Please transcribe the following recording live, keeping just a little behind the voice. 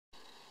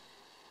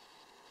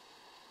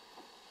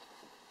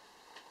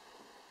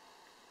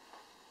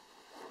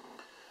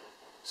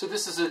So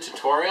this is a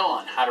tutorial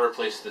on how to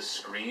replace the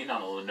screen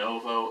on a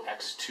Lenovo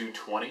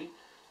X220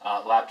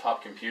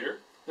 laptop computer.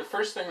 The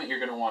first thing that you're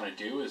going to want to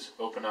do is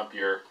open up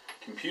your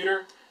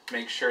computer,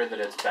 make sure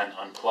that it's been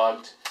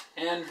unplugged,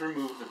 and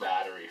remove the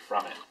battery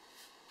from it.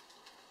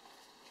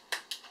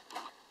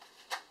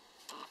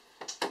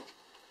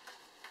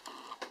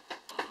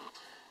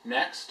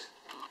 Next,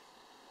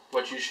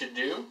 what you should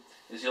do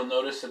is you'll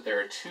notice that there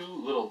are two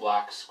little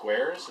black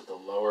squares at the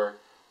lower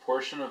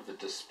portion of the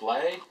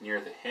display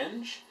near the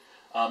hinge.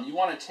 You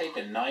want to take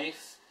a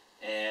knife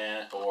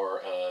or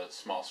a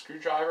small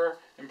screwdriver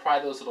and pry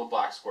those little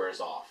black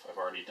squares off. I've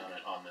already done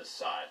it on this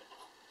side.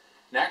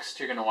 Next,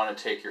 you're going to want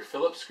to take your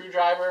Phillips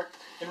screwdriver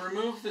and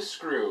remove the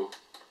screw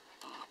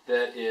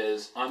that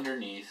is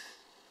underneath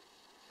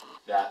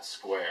that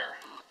square.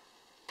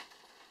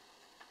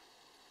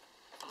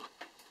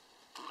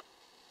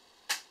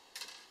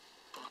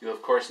 You'll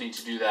of course need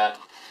to do that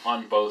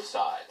on both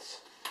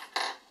sides.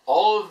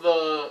 All of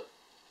the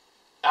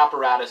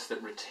apparatus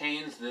that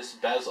retains this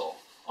bezel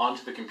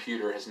onto the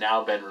computer has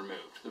now been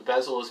removed. The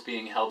bezel is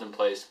being held in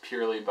place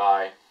purely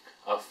by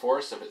a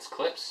force of its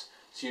clips,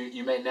 so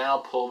you may now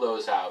pull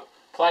those out.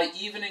 Apply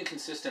even and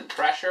consistent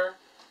pressure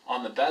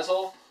on the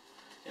bezel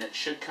and it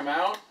should come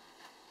out.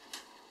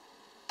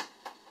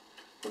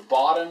 The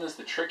bottom is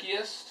the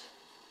trickiest,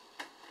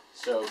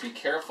 so be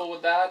careful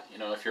with that. You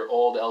know, if your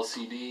old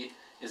LCD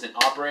isn't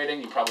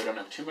operating, you probably don't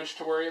have too much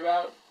to worry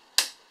about,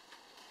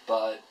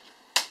 but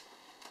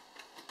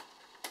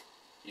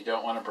you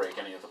don't want to break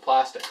any of the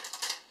plastic.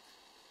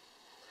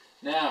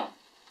 Now,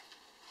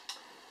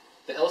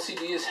 the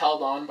LCD is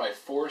held on by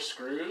 4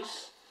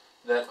 screws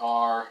that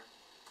are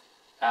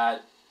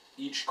at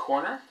each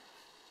corner.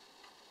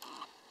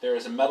 There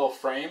is a metal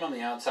frame on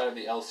the outside of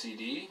the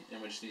LCD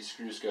in which these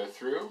screws go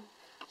through.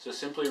 So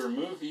simply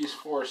remove these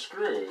 4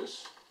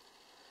 screws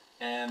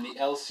and the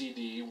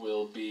LCD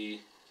will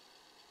be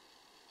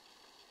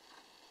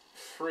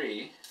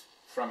free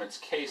from its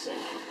casing.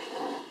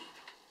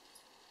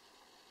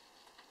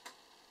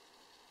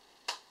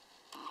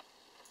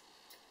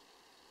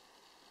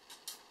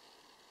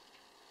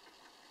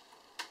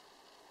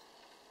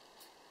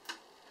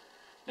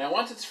 Now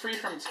once it's free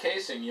from its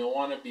casing, you'll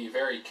want to be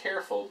very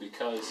careful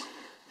because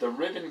the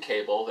ribbon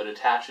cable that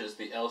attaches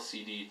the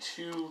LCD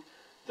to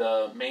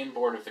the main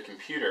board of the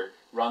computer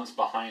runs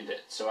behind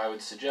it. So I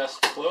would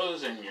suggest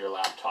closing your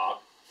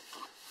laptop,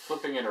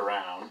 flipping it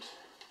around,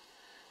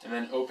 and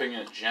then opening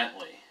it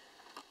gently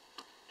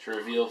to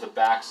reveal the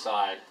back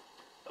side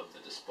of the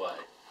display.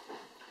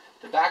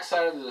 The back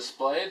side of the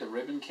display, the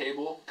ribbon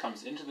cable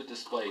comes into the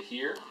display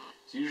here.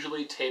 It's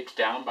usually taped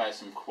down by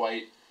some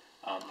quite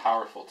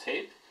powerful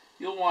tape.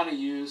 You'll want to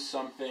use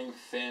something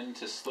thin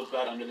to slip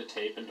that under the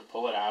tape and to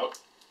pull it out.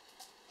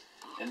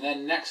 And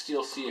then next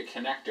you'll see a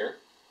connector.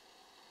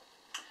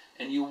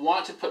 And you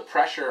want to put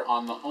pressure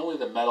on only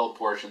the metal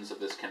portions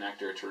of this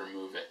connector to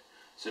remove it.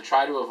 So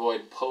try to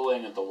avoid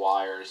pulling at the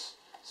wires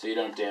so you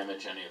don't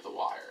damage any of the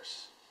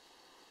wires.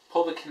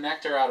 Pull the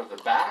connector out of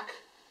the back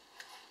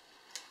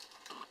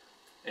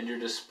and your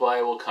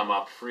display will come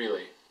up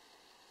freely.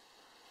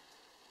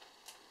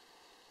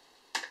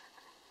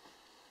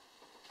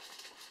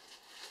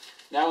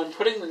 Now in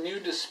putting the new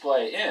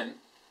display in,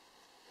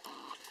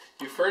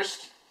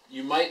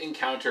 you might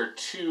encounter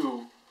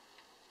 2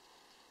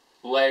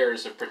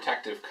 layers of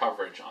protective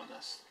coverage on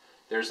this.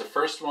 There's the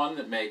first one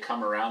that may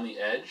come around the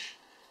edge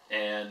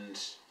and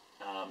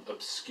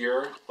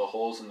obscure the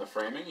holes in the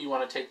framing. You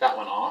want to take that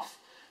one off.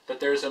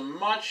 But there's a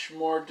much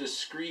more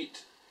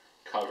discreet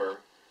cover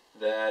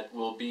that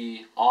will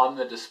be on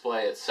the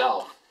display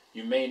itself.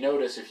 You may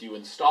notice if you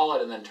install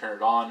it and then turn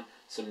it on,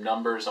 some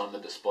numbers on the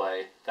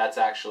display. That's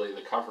actually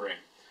the covering.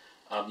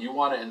 You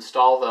want to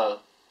install the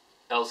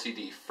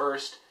LCD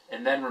first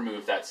and then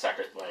remove that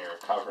second layer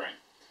of covering.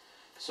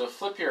 So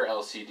flip your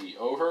LCD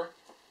over,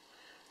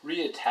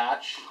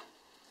 reattach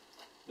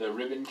the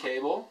ribbon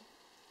cable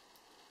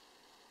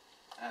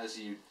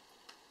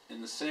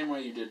in the same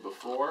way you did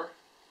before.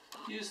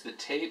 Use the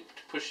tape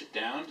to push it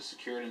down to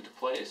secure it into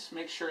place.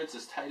 Make sure it's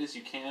as tight as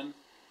you can.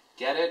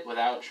 Get it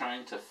without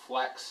trying to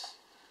flex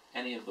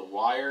any of the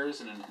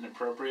wires in an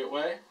inappropriate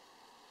way.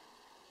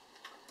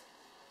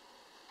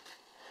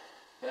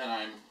 Then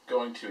I'm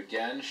going to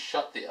again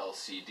shut the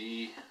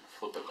LCD,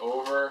 flip it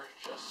over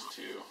just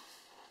to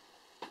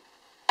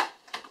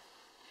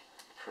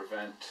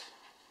prevent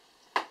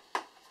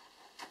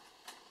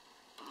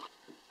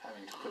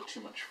having to put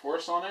too much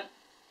force on it.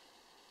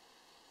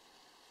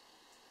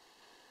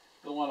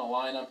 You'll want to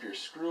line up your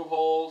screw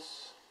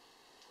holes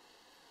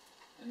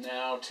and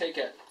now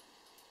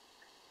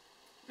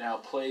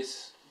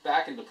place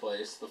back into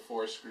place the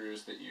 4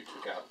 screws that you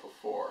took out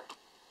before.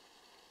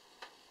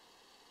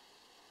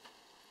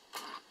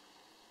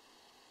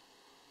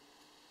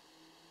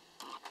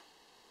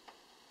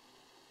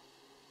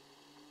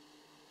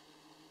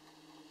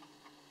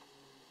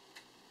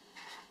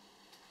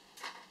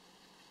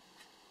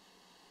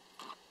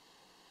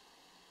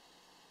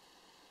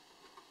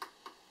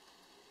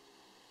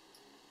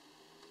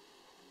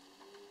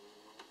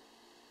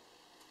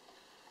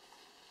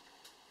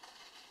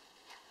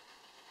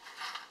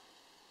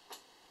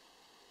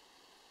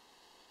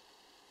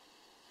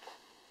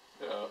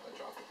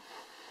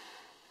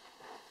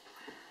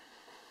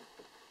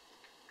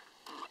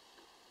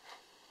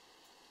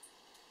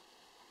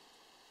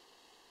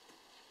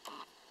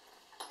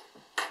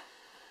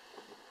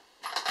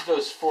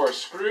 those 4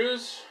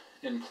 screws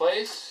in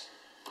place.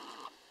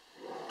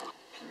 You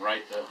can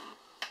write the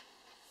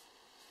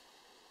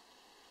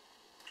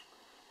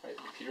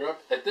computer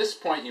up. At this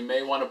point, you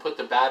may want to put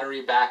the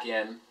battery back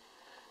in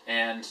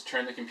and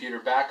turn the computer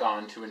back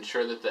on to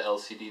ensure that the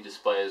LCD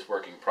display is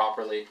working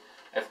properly.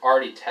 I've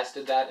already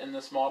tested that in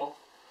this model,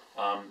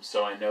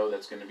 so I know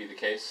that's going to be the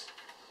case.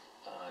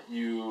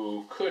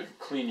 You could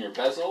clean your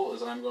bezel,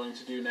 as I'm going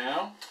to do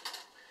now,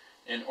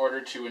 in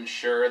order to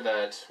ensure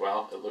that,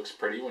 well, it looks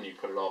pretty when you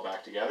put it all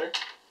back together.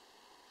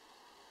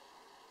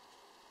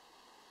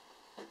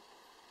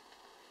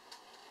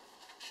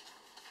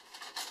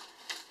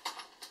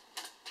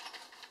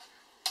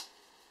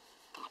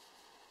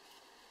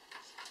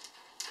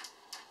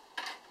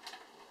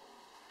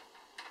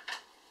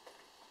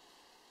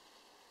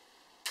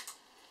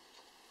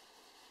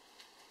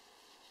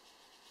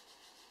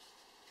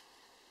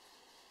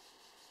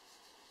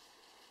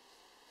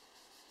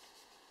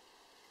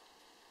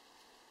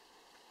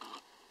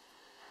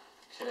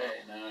 Okay,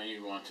 now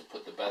you want to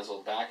put the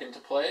bezel back into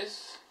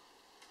place,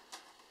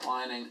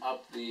 lining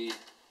up the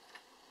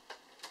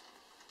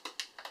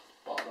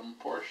bottom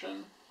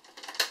portion.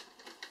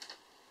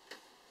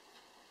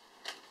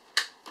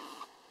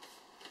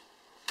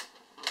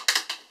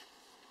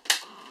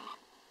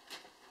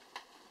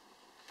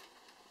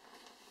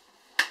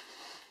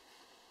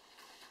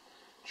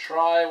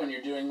 Try, when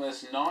you're doing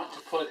this, not to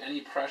put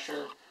any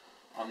pressure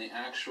on the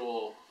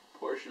actual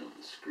portion of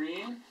the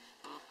screen.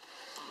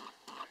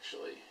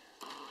 Actually,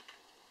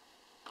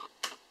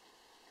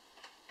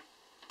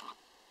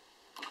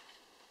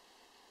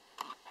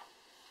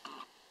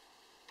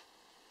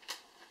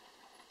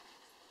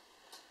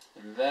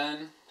 and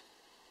then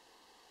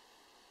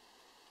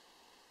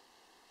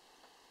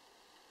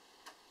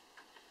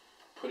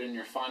put in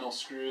your final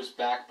screws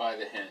back by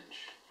the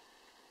hinge.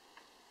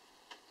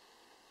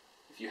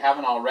 If you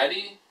haven't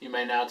already, you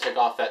may now take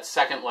off that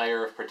second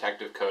layer of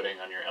protective coating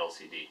on your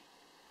LCD.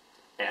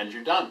 And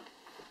you're done.